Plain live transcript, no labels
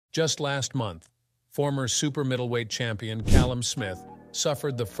Just last month, former super middleweight champion Callum Smith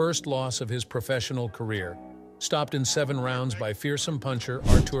suffered the first loss of his professional career, stopped in 7 rounds by fearsome puncher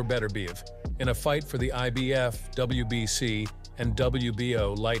Artur Beterbiev in a fight for the IBF, WBC, and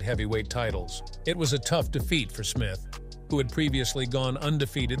WBO light heavyweight titles. It was a tough defeat for Smith, who had previously gone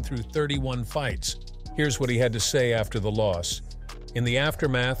undefeated through 31 fights. Here's what he had to say after the loss. In the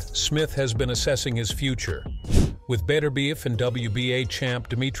aftermath, Smith has been assessing his future. With Beterbiev and WBA champ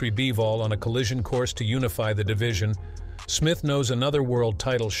Dmitry Bivol on a collision course to unify the division, Smith knows another world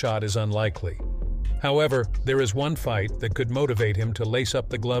title shot is unlikely. However, there is one fight that could motivate him to lace up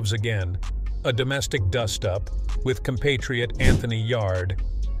the gloves again, a domestic dust-up with compatriot Anthony Yarde.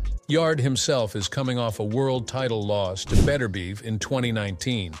 Yarde himself is coming off a world title loss to Beterbiev in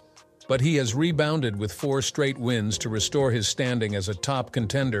 2019, but he has rebounded with 4 straight wins to restore his standing as a top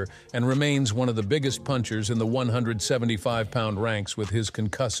contender and remains one of the biggest punchers in the 175-pound ranks with his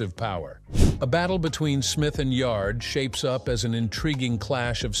concussive power. A battle between Smith and Yarde shapes up as an intriguing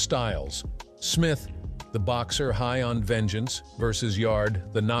clash of styles. Smith, the boxer high on vengeance, versus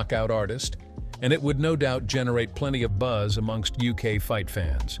Yarde, the knockout artist, and it would no doubt generate plenty of buzz amongst UK fight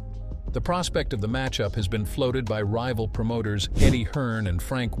fans. The prospect of the matchup has been floated by rival promoters Eddie Hearn and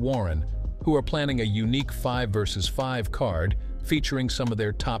Frank Warren, who are planning a unique 5 versus 5 card featuring some of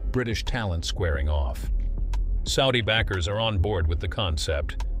their top British talent squaring off. Saudi backers are on board with the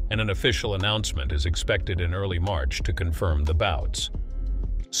concept, and an official announcement is expected in early March to confirm the bouts.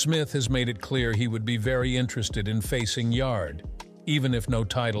 Smith has made it clear he would be very interested in facing Yarde, even if no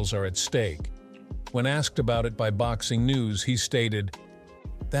titles are at stake. When asked about it by Boxing News, he stated,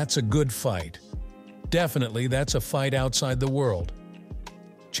 "That's a good fight. Definitely, that's a fight outside the world.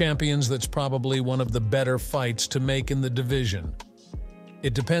 Champions, that's probably one of the better fights to make in the division.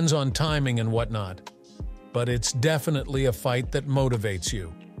 It depends on timing and whatnot, but it's definitely a fight that motivates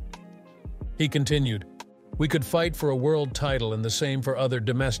you." He continued, "We could fight for a world title and the same for other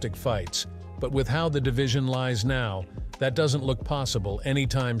domestic fights, but with how the division lies now, that doesn't look possible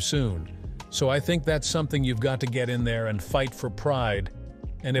anytime soon. So I think that's something you've got to get in there and fight for pride.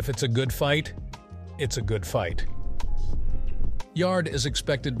 And if it's a good fight, it's a good fight." Yarde is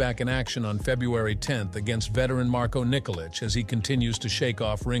expected back in action on February 10th against veteran Marko Nikolic as he continues to shake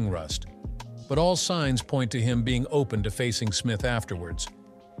off ring rust. But all signs point to him being open to facing Smith afterwards.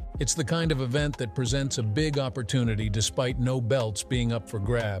 It's the kind of event that presents a big opportunity despite no belts being up for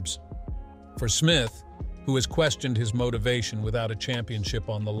grabs. For Smith, who has questioned his motivation without a championship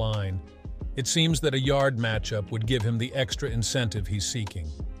on the line, it seems that a Yarde matchup would give him the extra incentive he's seeking.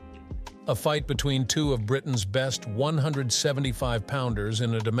 A fight between 2 of Britain's best 175-pounders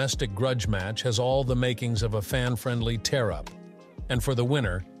in a domestic grudge match has all the makings of a fan-friendly tear-up. And for the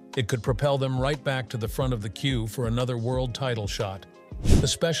winner, it could propel them right back to the front of the queue for another world title shot,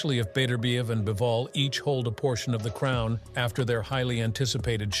 especially if Beterbiev and Bivol each hold a portion of the crown after their highly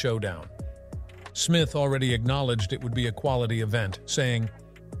anticipated showdown. Smith already acknowledged it would be a quality event, saying,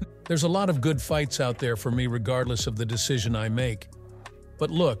 "There's a lot of good fights out there for me regardless of the decision I make. But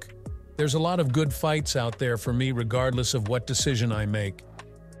look, there's a lot of good fights out there for me regardless of what decision I make.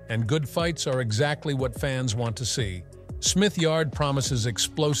 And good fights are exactly what fans want to see." Smith-Yarde promises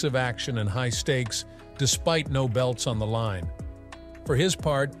explosive action and high stakes despite no belts on the line. For his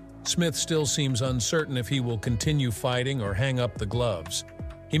part, Smith still seems uncertain if he will continue fighting or hang up the gloves.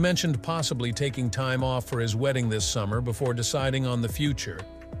 He mentioned possibly taking time off for his wedding this summer before deciding on the future.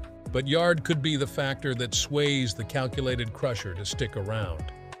 But Yarde could be the factor that sways the calculated crusher to stick around.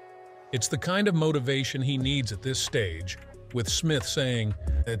 It's the kind of motivation he needs at this stage, with Smith saying,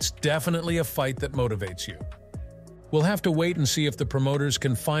 "It's definitely a fight that motivates you." We'll have to wait and see if the promoters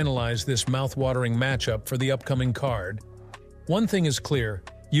can finalize this mouth-watering matchup for the upcoming card. One thing is clear,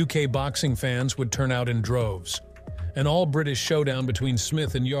 UK boxing fans would turn out in droves. An all-British showdown between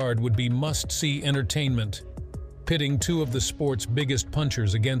Smith and Yarde would be must-see entertainment, pitting 2 of the sport's biggest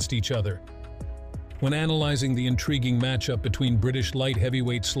punchers against each other. When analyzing the intriguing matchup between British light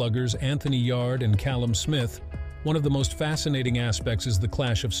heavyweight sluggers Anthony Yarde and Callum Smith, one of the most fascinating aspects is the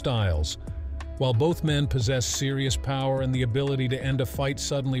clash of styles. While both men possess serious power and the ability to end a fight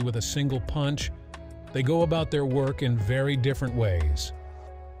suddenly with a single punch, they go about their work in very different ways.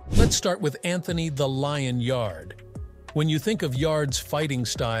 Let's start with Anthony "the Lion" Yarde. When you think of Yarde's fighting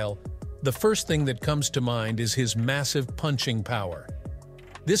style, the first thing that comes to mind is his massive punching power.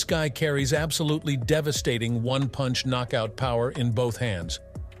 This guy carries absolutely devastating one-punch knockout power in both hands.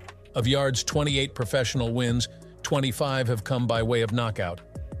 Of Yarde's 28 professional wins, 25 have come by way of knockout.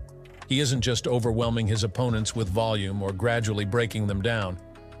 He isn't just overwhelming his opponents with volume or gradually breaking them down.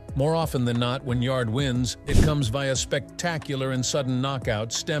 More often than not, when Yarde wins, it comes via spectacular and sudden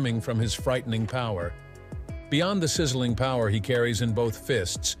knockouts stemming from his frightening power. Beyond the sizzling power he carries in both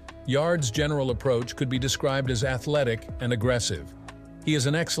fists, Yarde's general approach could be described as athletic and aggressive. He is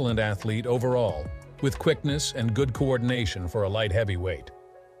an excellent athlete overall, with quickness and good coordination for a light heavyweight.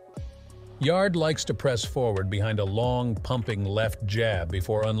 Yarde likes to press forward behind a long, pumping left jab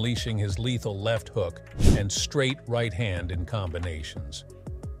before unleashing his lethal left hook and straight right hand in combinations.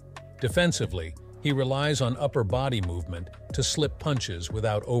 Defensively, he relies on upper body movement to slip punches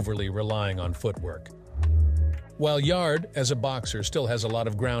without overly relying on footwork. While Yarde, as a boxer, still has a lot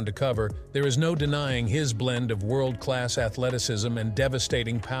of ground to cover, there is no denying his blend of world-class athleticism and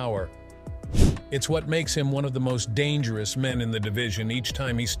devastating power. It's what makes him one of the most dangerous men in the division each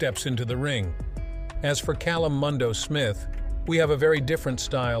time he steps into the ring. As for Callum Smith, we have a very different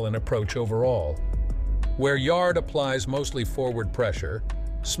style and approach overall. Where Yarde applies mostly forward pressure,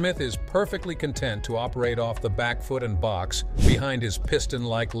 Smith is perfectly content to operate off the back foot and box behind his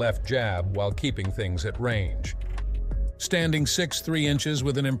piston-like left jab while keeping things at range. Standing 6'3" inches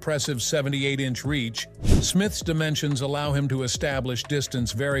with an impressive 78-inch reach, Smith's dimensions allow him to establish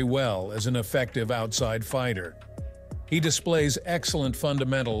distance very well as an effective outside fighter. He displays excellent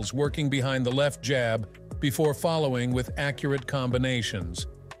fundamentals working behind the left jab before following with accurate combinations.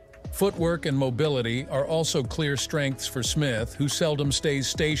 Footwork and mobility are also clear strengths for Smith, who seldom stays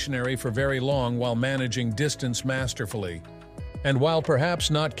stationary for very long while managing distance masterfully. And while perhaps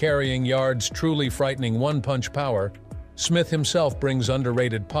not carrying Yarde's truly frightening one-punch power, Smith himself brings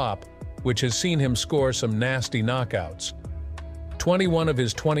underrated pop, which has seen him score some nasty knockouts. 21 of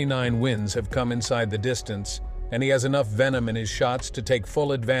his 29 wins have come inside the distance, and he has enough venom in his shots to take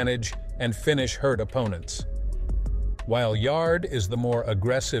full advantage and finish hurt opponents. While Yarde is the more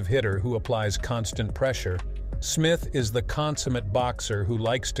aggressive hitter who applies constant pressure, Smith is the consummate boxer who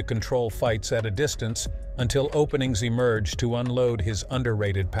likes to control fights at a distance until openings emerge to unload his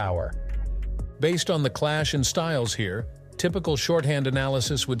underrated power. Based on the clash in styles here, typical shorthand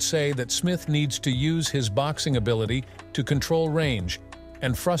analysis would say that Smith needs to use his boxing ability to control range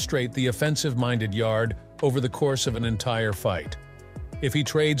and frustrate the offensive-minded Yarde over the course of an entire fight. If he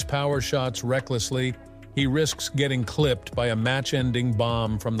trades power shots recklessly, he risks getting clipped by a match-ending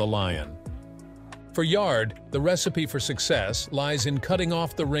bomb from the Lion. For Yarde, the recipe for success lies in cutting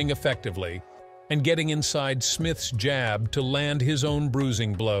off the ring effectively and getting inside Smith's jab to land his own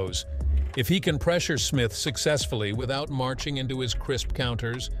bruising blows. If he can pressure Smith successfully without marching into his crisp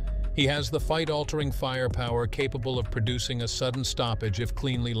counters, he has the fight-altering firepower capable of producing a sudden stoppage if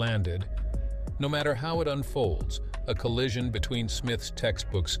cleanly landed. No matter how it unfolds, a collision between Smith's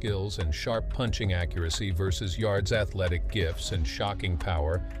textbook skills and sharp punching accuracy versus Yarde's athletic gifts and shocking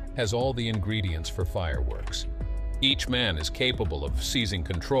power has all the ingredients for fireworks. Each man is capable of seizing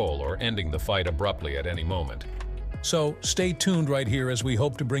control or ending the fight abruptly at any moment. So, stay tuned right here as we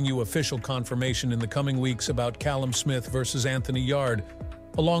hope to bring you official confirmation in the coming weeks about Callum Smith versus Anthony Yarde,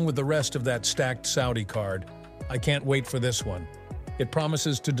 along with the rest of that stacked Saudi card. I can't wait for this one. It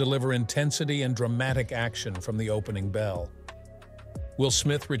promises to deliver intensity and dramatic action from the opening bell. Will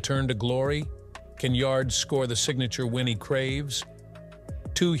Smith return to glory? Can Yarde score the signature win he craves?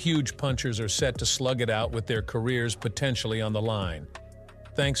 Two huge punchers are set to slug it out with their careers potentially on the line.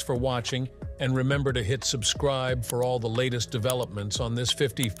 Thanks for watching, and remember to hit subscribe for all the latest developments on this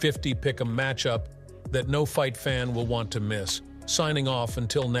 50-50 pick'em matchup that no fight fan will want to miss. Signing off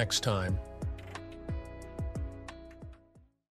until next time.